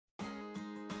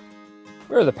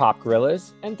We're the Pop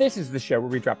Gorillas, and this is the show where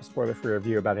we drop a spoiler-free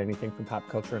review about anything from pop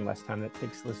culture in less time than it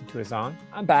takes to listen to a song.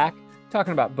 I'm back,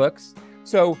 talking about books.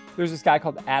 So there's this guy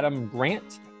called Adam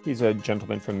Grant. He's a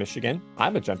gentleman from Michigan.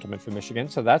 I'm a gentleman from Michigan,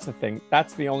 so that's the thing.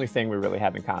 That's the only thing we really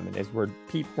have in common is we're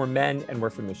men and we're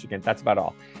from Michigan. That's about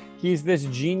all. He's this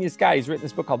genius guy. He's written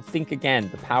this book called Think Again,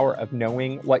 The Power of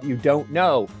Knowing What You Don't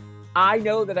Know. I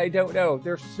know that I don't know.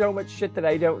 There's so much shit that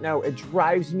I don't know. It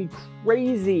drives me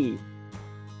crazy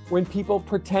when people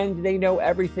pretend they know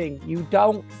everything. You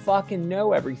don't fucking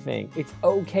know everything. It's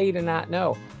okay to not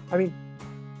know. I mean,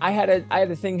 I had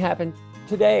a thing happen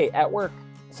today at work.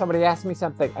 Somebody asked me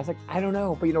something. I was like, I don't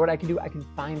know, but you know what I can do? I can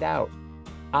find out.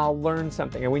 I'll learn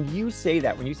something. And when you say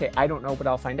that, when you say, I don't know, but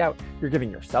I'll find out, you're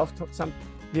giving yourself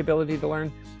the ability to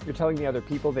learn. You're telling the other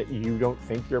people that you don't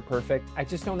think you're perfect. I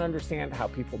just don't understand how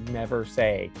people never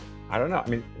say, I don't know. I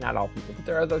mean, not all people, but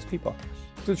there are those people.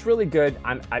 So it's really good.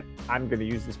 I'm going to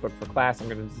use this book for class. I'm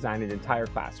going to design an entire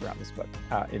class around this book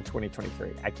in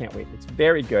 2023. I can't wait. It's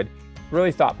very good.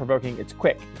 Really thought-provoking. It's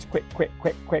quick. It's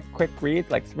quick read,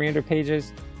 like 300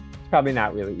 pages. It's probably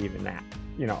not really even that.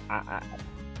 You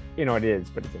know, it is,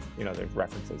 but it's, there's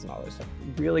references and all this stuff.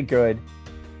 Really good.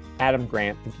 Adam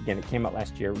Grant, Think Again. It came out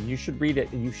last year. You should read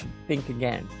it and you should think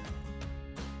again.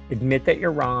 Admit that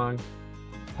you're wrong.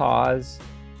 Pause.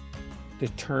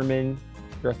 Determine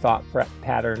your thought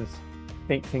patterns.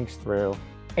 Think things through.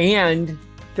 And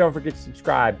don't forget to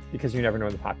subscribe because you never know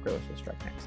when the Pop Gorillas will strike next.